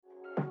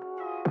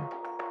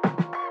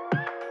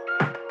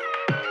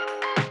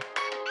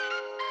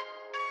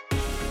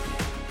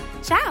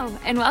Ciao,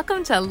 and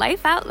welcome to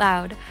Life Out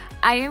Loud.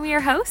 I am your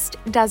host,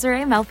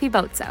 Desiree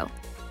Melfi-Bozzo.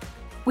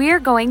 We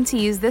are going to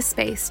use this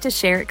space to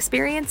share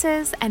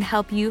experiences and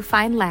help you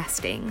find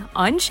lasting,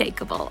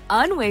 unshakable,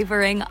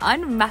 unwavering,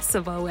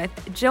 unmessable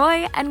with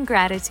joy and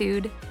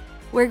gratitude.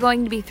 We're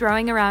going to be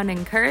throwing around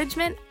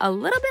encouragement a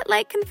little bit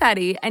like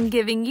confetti and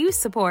giving you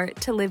support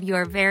to live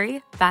your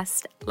very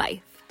best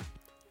life.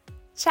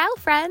 Ciao,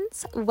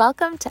 friends.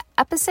 Welcome to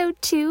episode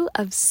 2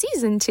 of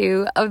season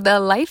 2 of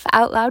the Life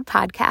Out Loud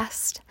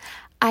podcast.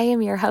 I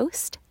am your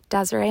host,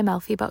 Desiree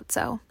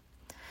Melfi-Bozzo.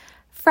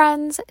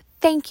 Friends,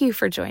 thank you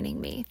for joining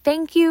me.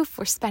 Thank you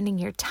for spending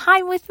your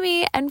time with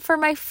me. And for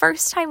my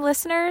first-time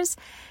listeners,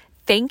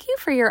 thank you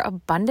for your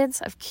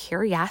abundance of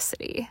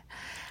curiosity.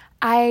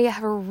 I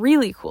have a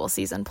really cool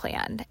season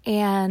planned,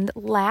 and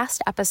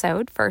first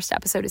episode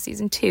of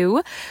season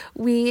 2,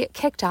 we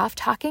kicked off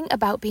talking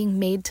about being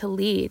made to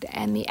lead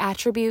and the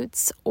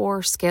attributes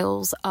or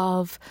skills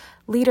of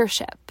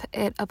leadership.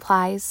 It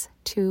applies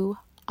to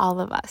all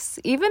of us,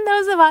 even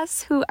those of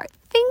us who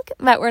think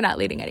that we're not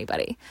leading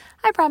anybody.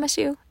 I promise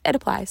you, it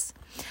applies.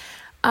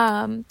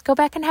 Go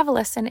back and have a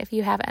listen if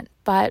you haven't.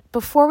 But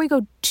before we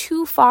go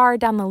too far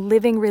down the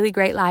living really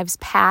great lives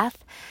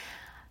path,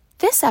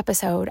 this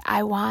episode,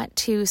 I want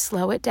to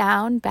slow it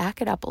down,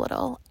 back it up a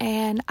little,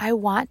 and I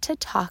want to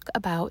talk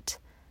about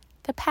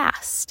the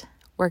past.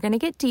 We're going to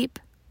get deep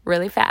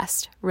really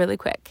fast, really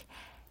quick.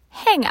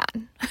 Hang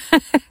on.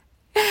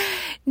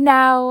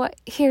 Now,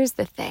 here's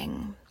the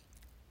thing.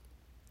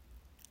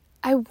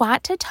 I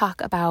want to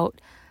talk about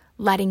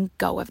letting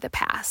go of the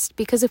past,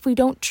 because if we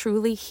don't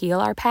truly heal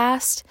our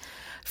past,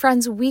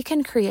 friends, we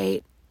can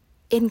create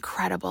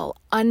incredible,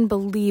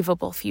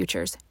 unbelievable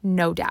futures,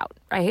 no doubt,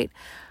 right?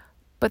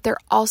 But they're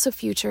also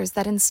futures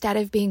that instead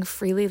of being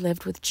freely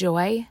lived with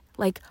joy,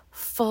 like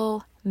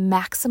full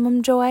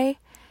maximum joy,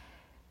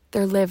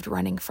 they're lived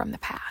running from the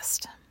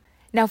past.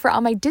 Now, for all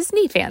my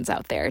Disney fans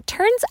out there, it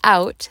turns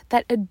out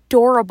that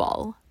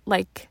adorable,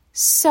 like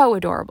so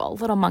adorable,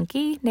 little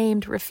monkey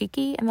named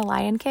Rafiki in The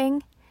Lion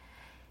King,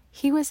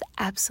 he was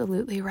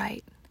absolutely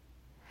right.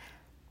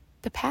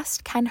 The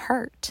past can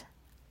hurt,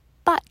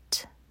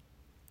 but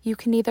you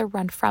can either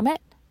run from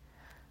it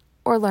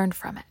or learn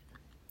from it.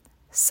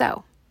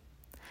 So,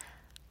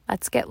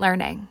 let's get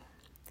learning.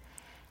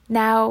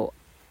 Now,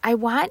 I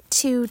want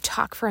to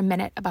talk for a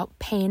minute about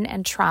pain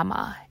and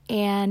trauma.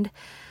 And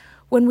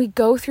when we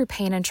go through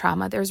pain and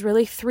trauma, there's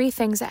really 3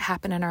 things that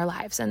happen in our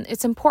lives. And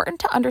it's important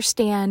to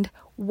understand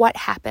what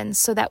happens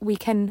so that we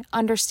can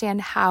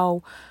understand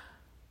how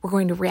we're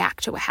going to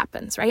react to what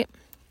happens, right?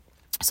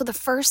 So the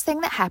first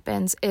thing that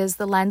happens is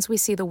the lens we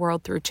see the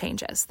world through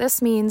changes. This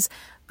means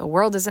the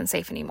world isn't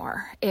safe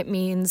anymore. It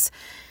means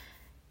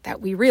that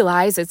we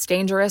realize it's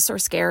dangerous or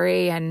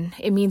scary, and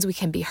it means we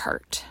can be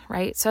hurt,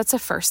 right? So that's the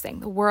first thing.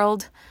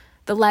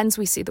 The lens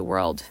we see the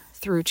world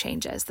through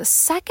changes. The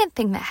second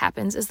thing that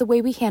happens is the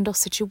way we handle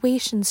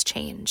situations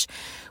change.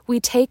 We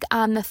take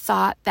on the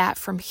thought that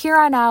from here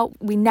on out,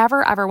 we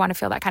never ever want to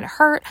feel that kind of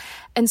hurt.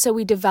 And so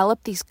we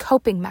develop these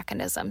coping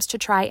mechanisms to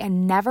try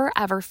and never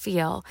ever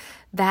feel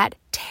that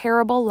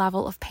terrible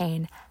level of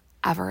pain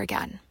ever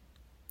again.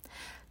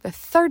 The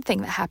third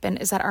thing that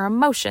happened is that our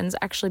emotions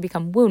actually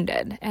become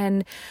wounded.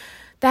 And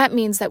that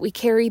means that we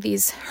carry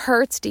these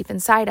hurts deep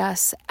inside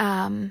us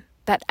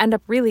that end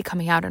up really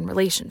coming out in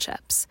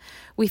relationships.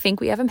 We think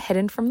we have them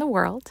hidden from the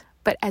world,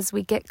 but as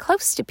we get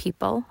close to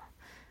people,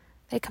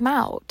 they come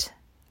out.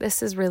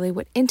 This is really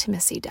what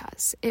intimacy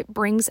does. It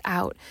brings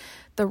out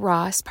the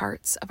rawest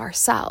parts of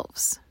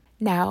ourselves.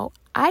 Now,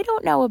 I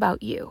don't know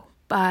about you,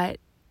 but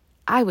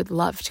I would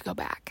love to go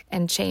back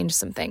and change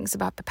some things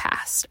about the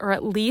past, or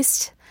at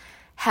least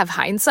have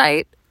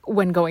hindsight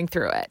when going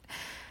through it.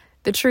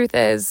 The truth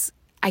is,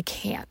 I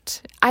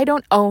can't. I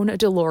don't own a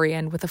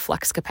DeLorean with a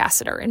flux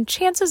capacitor, and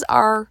chances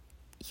are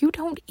you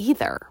don't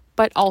either.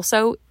 But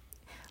also,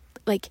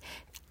 like,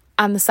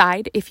 on the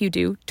side, if you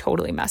do,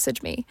 totally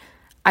message me.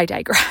 I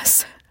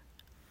digress.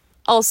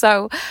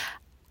 Also,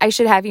 I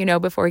should have you know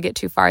before we get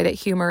too far that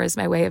humor is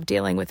my way of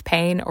dealing with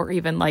pain, or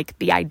even like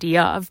the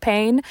idea of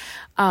pain.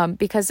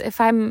 Because if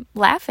I'm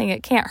laughing,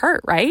 it can't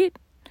hurt, right?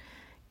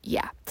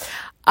 Yeah.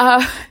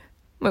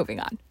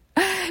 Moving on.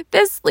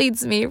 This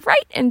leads me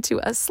right into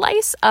a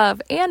slice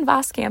of Ann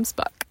Voskamp's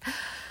book.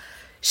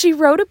 She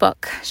wrote a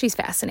book. She's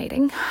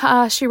fascinating.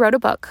 She wrote a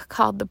book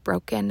called The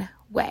Broken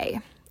Way.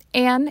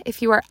 Ann,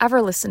 if you are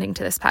ever listening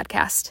to this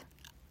podcast,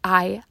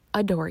 I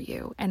adore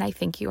you, and I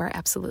think you are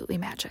absolutely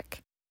magic.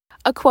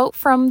 A quote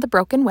from The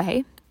Broken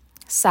Way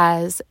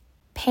says,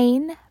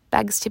 "Pain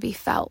begs to be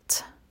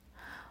felt,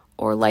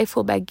 or life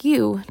will beg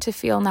you to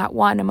feel not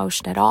one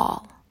emotion at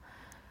all.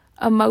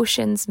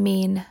 Emotions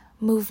mean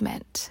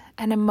movement,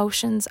 and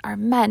emotions are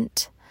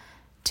meant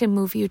to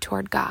move you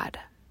toward God."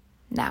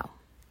 Now,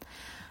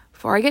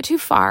 before I get too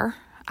far,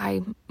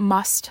 I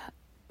must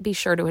be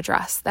sure to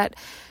address that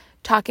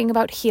talking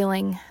about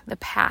healing the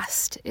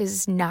past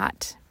is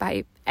not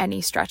by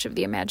any stretch of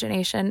the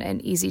imagination an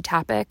easy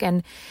topic,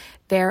 and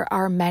there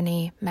are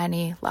many,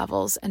 many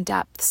levels and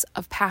depths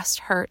of past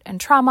hurt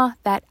and trauma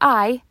that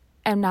I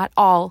am not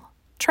all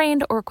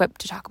trained or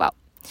equipped to talk about.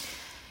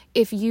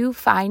 If you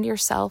find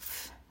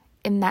yourself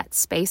in that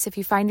space, if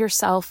you find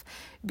yourself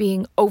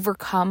being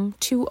overcome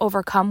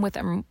with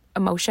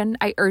emotion,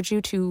 I urge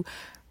you to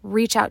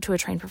reach out to a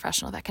trained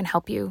professional that can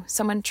help you,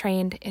 someone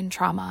trained in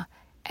trauma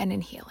and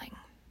in healing.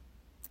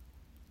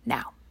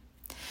 Now,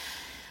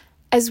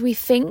 as we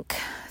think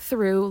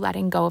through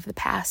letting go of the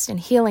past and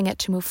healing it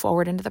to move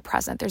forward into the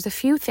present, there's a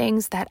few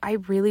things that I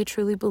really,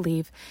 truly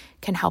believe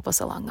can help us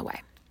along the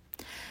way.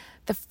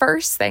 The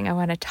first thing I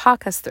want to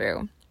talk us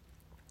through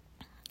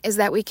is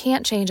that we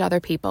can't change other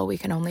people, we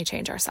can only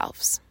change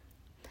ourselves.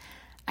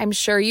 I'm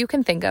sure you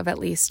can think of at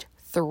least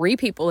 3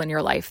 people in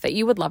your life that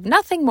you would love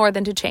nothing more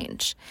than to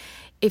change.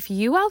 If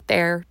you out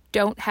there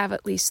don't have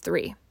at least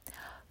 3,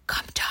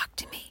 come talk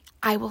to me.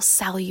 I will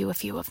sell you a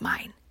few of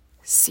mine.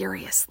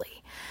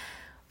 Seriously.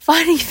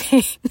 Funny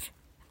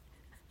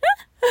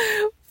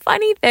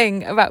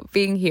thing about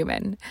being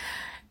human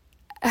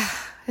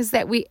is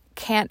that we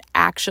can't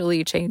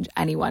actually change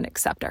anyone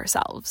except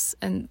ourselves.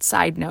 And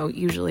side note,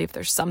 usually if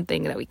there's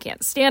something that we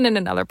can't stand in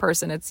another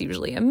person, it's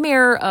usually a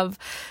mirror of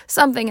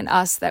something in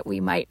us that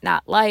we might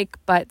not like,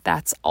 but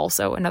that's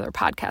also another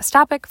podcast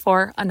topic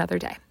for another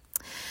day.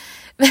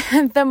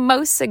 The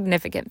most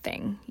significant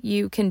thing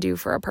you can do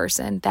for a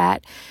person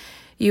that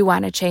you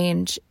want to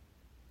change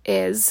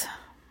is,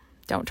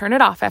 don't turn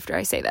it off after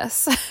I say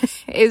this,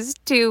 is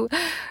to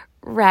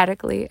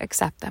radically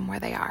accept them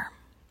where they are.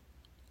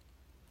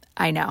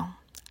 I know.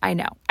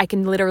 I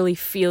can literally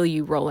feel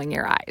you rolling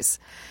your eyes.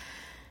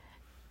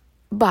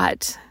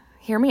 But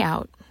hear me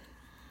out.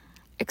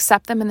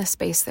 Accept them in the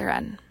space they're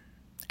in.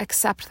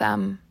 Accept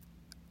them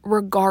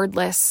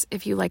regardless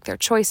if you like their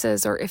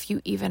choices or if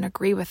you even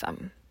agree with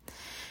them.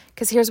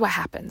 Because here's what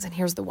happens, and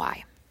here's the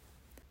why.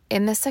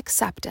 In this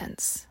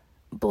acceptance,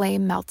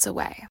 blame melts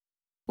away,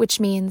 which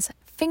means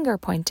finger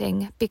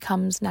pointing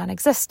becomes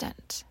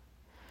non-existent.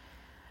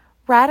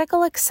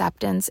 Radical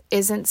acceptance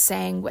isn't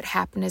saying what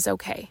happened is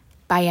okay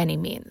by any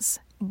means,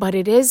 but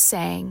it is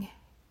saying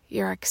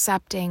you're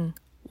accepting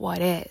what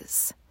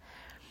is.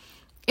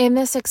 In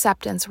this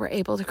acceptance, we're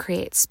able to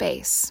create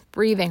space,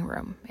 breathing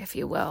room, if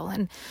you will,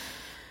 and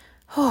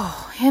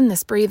in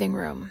this breathing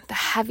room, the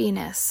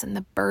heaviness and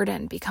the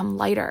burden become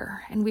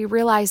lighter, and we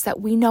realize that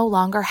we no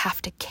longer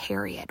have to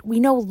carry it. We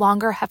no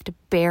longer have to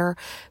bear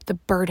the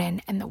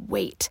burden and the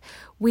weight.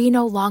 We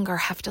no longer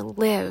have to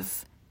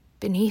live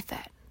beneath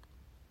it.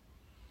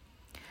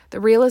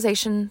 The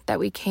realization that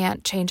we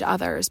can't change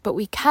others, but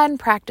we can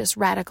practice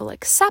radical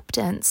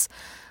acceptance,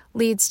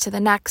 leads to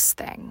the next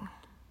thing.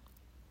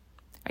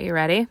 Are you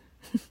ready?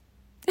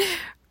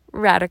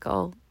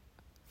 Radical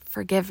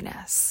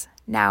forgiveness.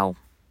 Now,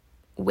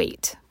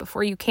 wait,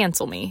 before you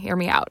cancel me, hear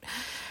me out.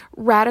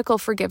 Radical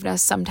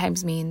forgiveness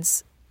sometimes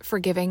means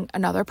forgiving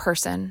another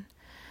person.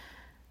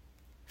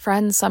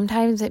 Friends,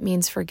 sometimes it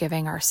means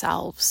forgiving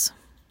ourselves.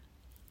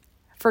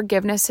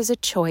 Forgiveness is a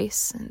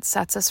choice and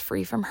sets us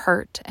free from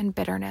hurt and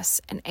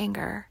bitterness and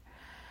anger.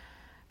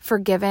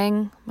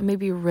 Forgiving, let me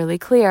be really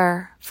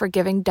clear,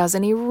 forgiving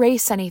doesn't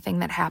erase anything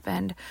that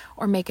happened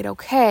or make it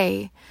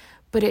okay,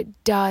 but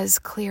it does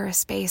clear a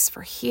space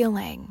for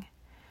healing.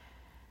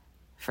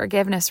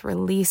 Forgiveness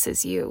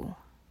releases you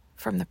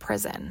from the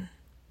prison.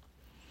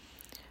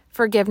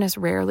 Forgiveness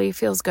rarely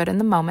feels good in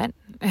the moment.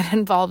 It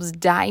involves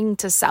dying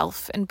to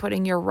self and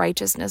putting your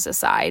righteousness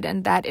aside,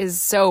 and that is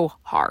so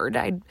hard.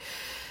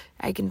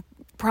 I can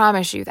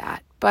promise you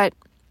that. But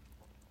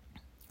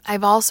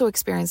I've also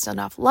experienced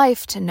enough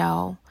life to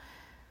know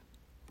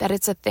that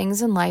it's the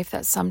things in life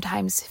that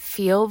sometimes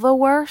feel the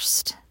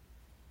worst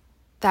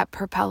that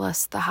propel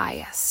us the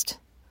highest.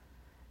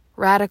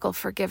 Radical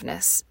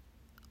forgiveness,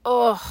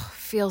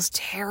 feels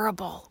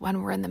terrible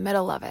when we're in the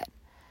middle of it.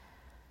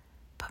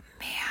 But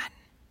man,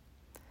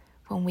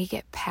 when we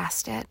get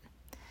past it,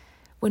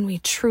 when we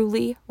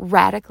truly,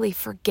 radically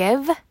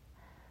forgive,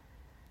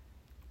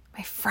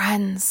 my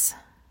friends,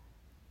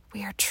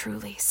 we are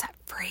truly set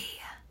free.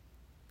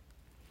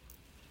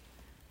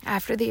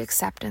 After the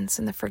acceptance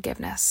and the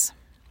forgiveness,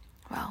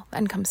 well,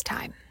 then comes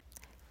time.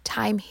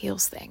 Time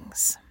heals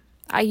things.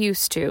 I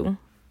used to,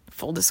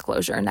 full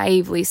disclosure,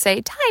 naively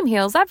say time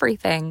heals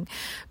everything,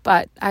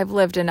 but I've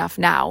lived enough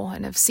now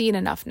and have seen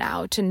enough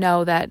now to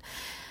know that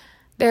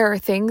there are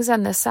things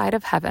on this side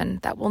of heaven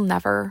that will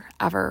never,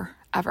 ever,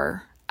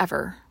 ever,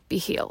 ever be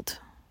healed.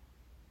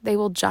 They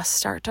will just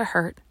start to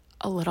hurt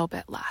a little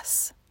bit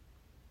less.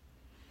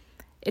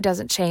 It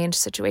doesn't change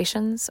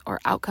situations or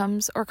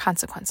outcomes or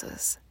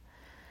consequences,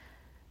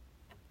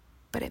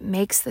 but it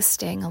makes the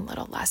sting a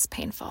little less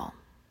painful.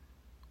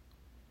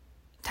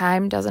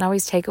 Time doesn't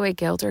always take away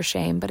guilt or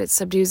shame, but it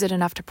subdues it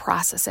enough to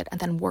process it and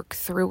then work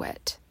through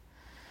it.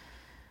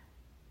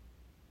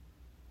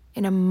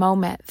 In a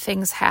moment,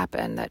 things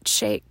happen that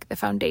shake the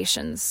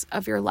foundations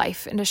of your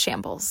life into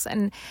shambles.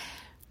 And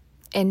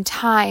in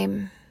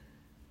time,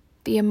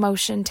 the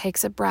emotion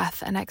takes a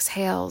breath and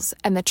exhales,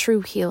 and the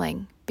true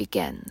healing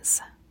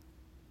begins.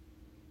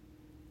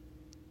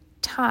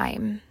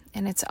 Time,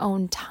 in its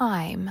own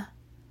time,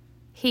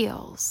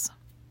 heals.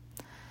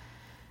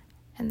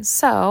 And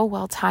so,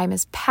 while time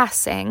is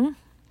passing,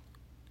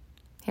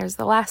 Here's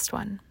the last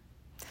one.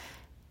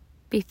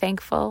 Be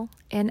thankful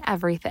in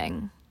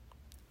everything,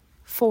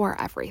 for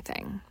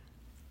everything.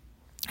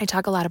 I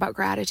talk a lot about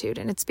gratitude,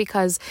 and it's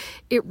because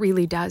it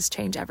really does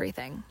change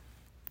everything.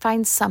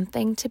 Find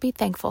something to be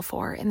thankful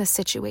for in the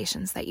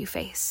situations that you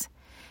face,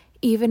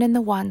 even in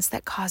the ones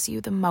that cause you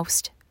the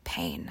most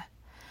pain.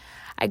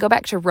 I go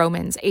back to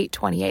Romans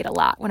 8:28 a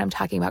lot when I'm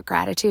talking about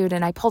gratitude,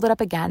 and I pulled it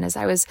up again as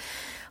I was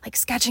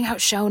sketching out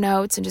show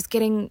notes and just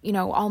getting,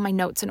 all my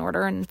notes in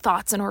order and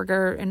thoughts in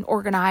order and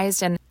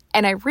organized.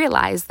 And I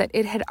realized that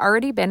it had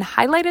already been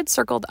highlighted,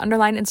 circled,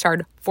 underlined, and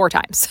starred 4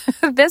 times.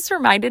 This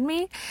reminded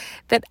me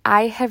that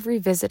I have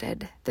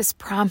revisited this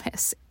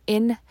promise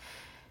in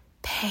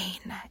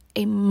pain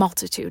a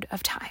multitude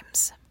of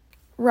times.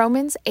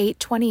 Romans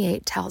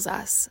 8:28 tells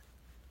us,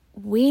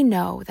 we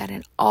know that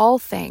in all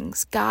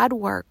things God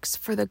works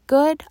for the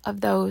good of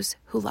those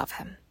who love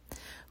him,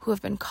 who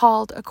have been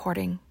called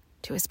according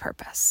to his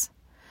purpose.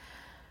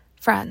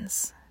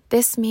 Friends,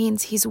 this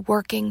means he's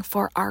working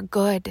for our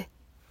good,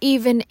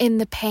 even in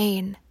the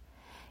pain,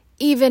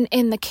 even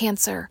in the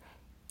cancer,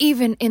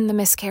 even in the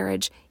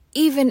miscarriage,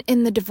 even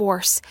in the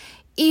divorce,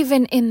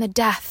 even in the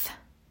death.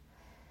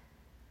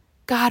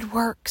 God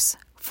works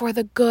for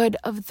the good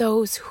of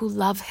those who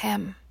love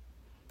him.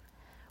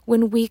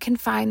 When we can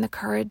find the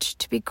courage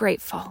to be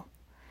grateful,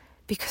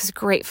 because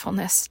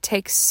gratefulness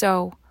takes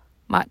so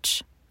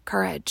much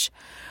courage,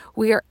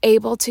 we are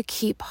able to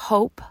keep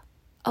hope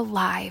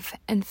alive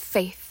and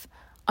faith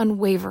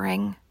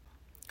unwavering.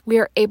 We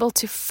are able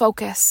to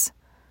focus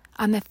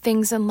on the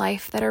things in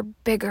life that are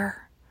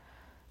bigger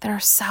than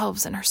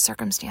ourselves and our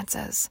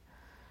circumstances.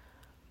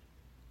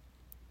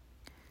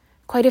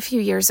 Quite a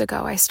few years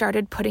ago, I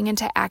started putting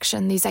into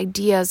action these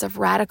ideas of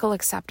radical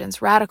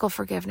acceptance, radical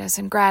forgiveness,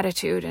 and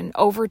gratitude. And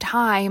over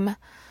time,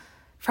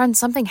 friends,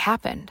 something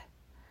happened.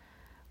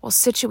 Well,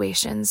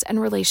 situations and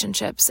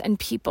relationships and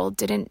people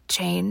didn't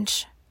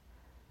change.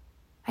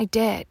 I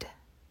did.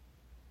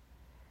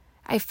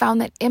 I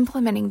found that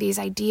implementing these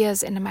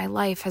ideas into my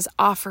life has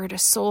offered a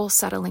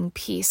soul-settling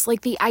peace,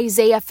 like the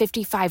Isaiah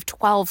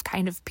 55:12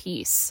 kind of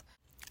peace.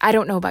 I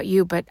don't know about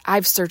you, but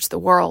I've searched the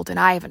world and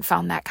I haven't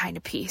found that kind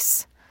of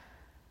peace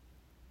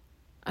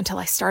until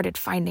I started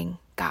finding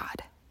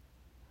God.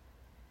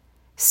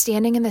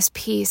 Standing in this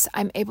peace,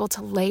 I'm able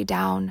to lay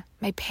down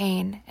my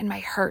pain and my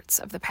hurts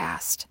of the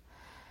past.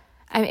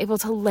 I'm able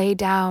to lay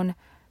down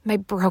my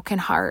broken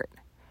heart.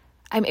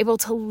 I'm able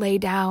to lay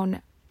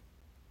down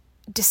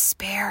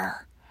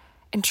despair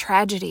and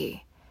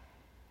tragedy.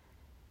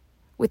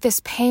 With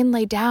this pain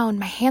laid down,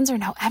 my hands are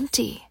now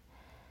empty.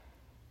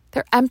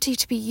 They're empty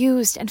to be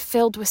used and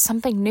filled with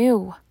something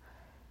new.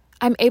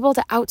 I'm able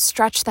to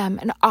outstretch them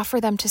and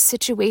offer them to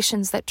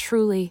situations that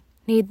truly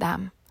need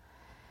them.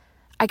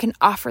 I can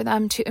offer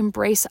them to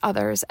embrace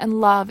others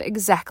and love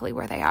exactly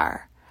where they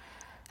are.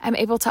 I'm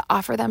able to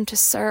offer them to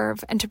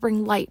serve and to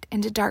bring light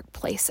into dark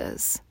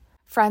places.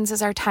 Friends,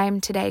 as our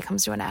time today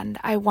comes to an end,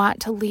 I want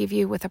to leave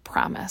you with a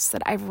promise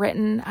that I've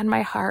written on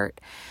my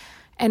heart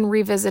and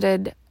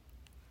revisited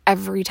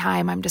every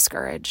time I'm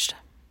discouraged.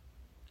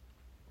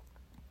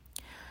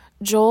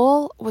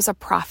 Joel was a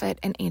prophet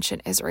in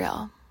ancient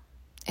Israel.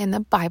 In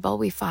the Bible,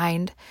 we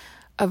find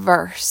a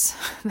verse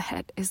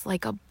that is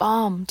like a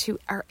balm to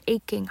our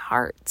aching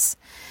hearts.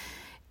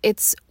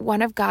 It's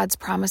one of God's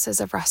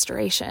promises of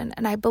restoration,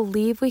 and I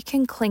believe we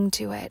can cling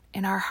to it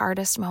in our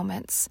hardest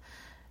moments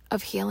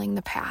of healing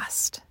the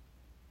past.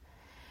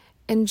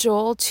 In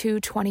Joel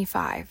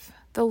 2:25,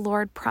 the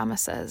Lord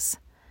promises,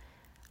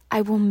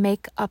 I will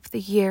make up the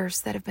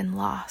years that have been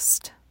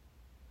lost.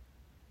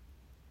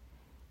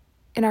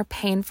 In our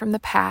pain from the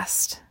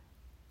past,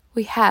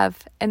 we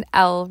have an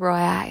El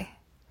Roi,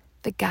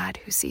 the God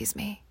who sees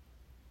me.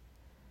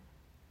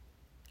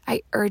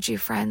 I urge you,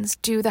 friends,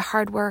 do the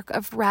hard work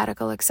of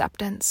radical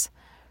acceptance.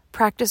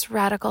 Practice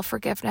radical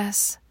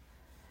forgiveness.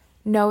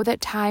 Know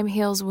that time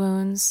heals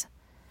wounds,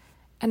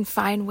 and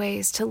find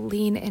ways to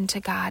lean into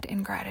God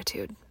in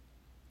gratitude.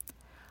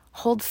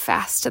 Hold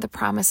fast to the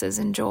promises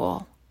in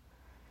Joel,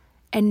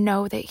 and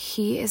know that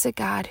he is a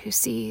God who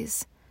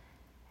sees,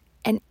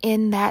 and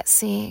in that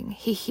seeing,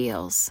 he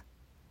heals.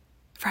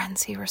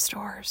 Friends, he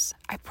restores.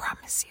 I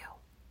promise you.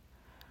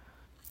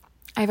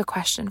 I have a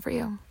question for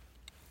you.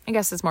 I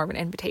guess it's more of an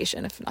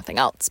invitation, if nothing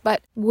else.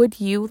 But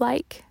would you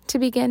like to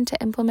begin to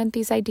implement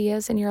these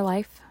ideas in your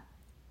life?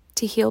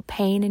 To heal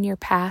pain in your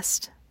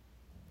past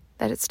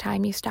that it's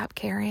time you stop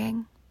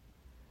carrying?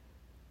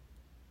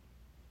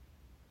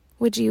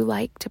 Would you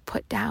like to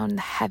put down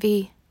the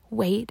heavy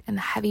weight and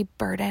the heavy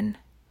burden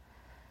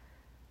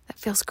that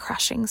feels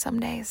crushing some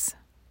days?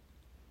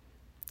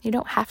 You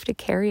don't have to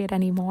carry it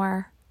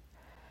anymore.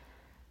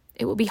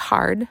 It will be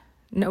hard,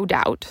 no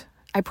doubt.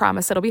 I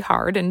promise it'll be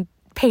hard and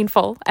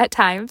painful at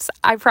times.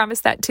 I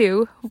promise that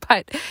too.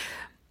 But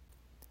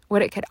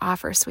what it could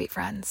offer, sweet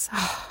friends,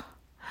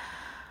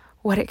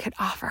 what it could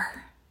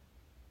offer.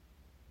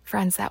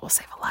 Friends, that will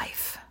save a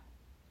life.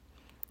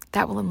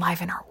 That will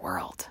enliven our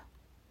world.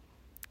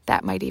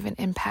 That might even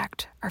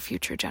impact our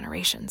future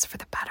generations for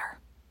the better.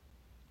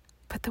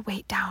 Put the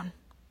weight down.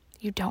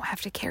 You don't have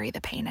to carry the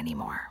pain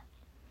anymore.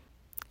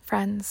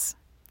 Friends,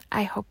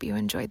 I hope you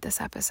enjoyed this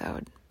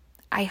episode.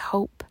 I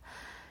hope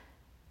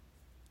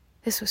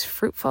this was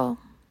fruitful.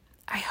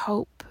 I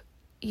hope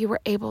you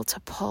were able to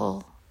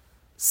pull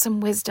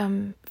some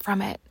wisdom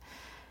from it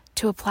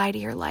to apply to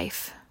your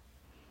life.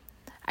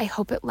 I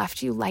hope it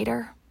left you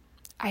lighter.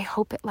 I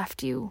hope it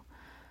left you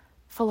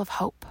full of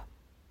hope.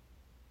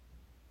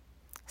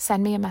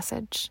 Send me a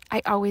message.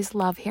 I always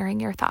love hearing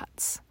your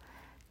thoughts.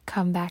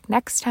 Come back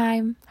next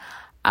time.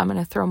 I'm going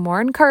to throw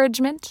more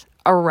encouragement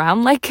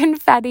around like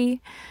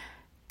confetti.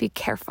 Be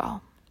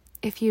careful.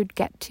 If you'd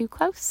get too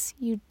close,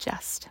 you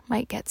just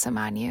might get some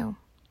on you.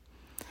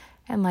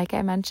 And like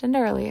I mentioned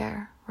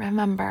earlier,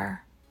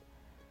 remember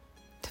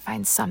to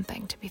find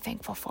something to be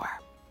thankful for.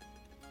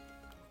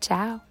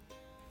 Ciao.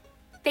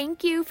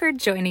 Thank you for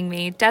joining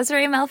me,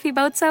 Desiree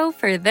Melfi-Bozzo,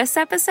 for this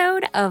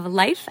episode of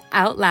Life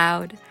Out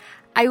Loud.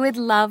 I would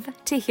love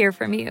to hear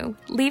from you.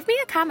 Leave me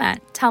a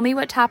comment. Tell me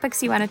what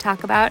topics you want to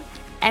talk about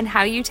and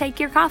how you take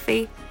your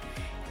coffee.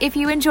 If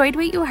you enjoyed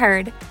what you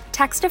heard,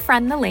 text a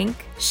friend the link,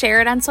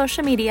 share it on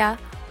social media,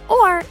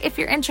 or if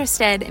you're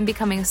interested in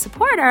becoming a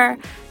supporter,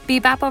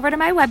 bebop over to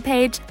my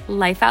webpage,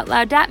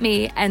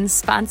 lifeoutloud.me, and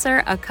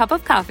sponsor a cup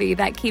of coffee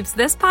that keeps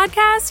this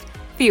podcast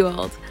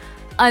fueled.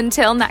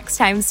 Until next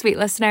time, sweet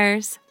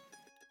listeners.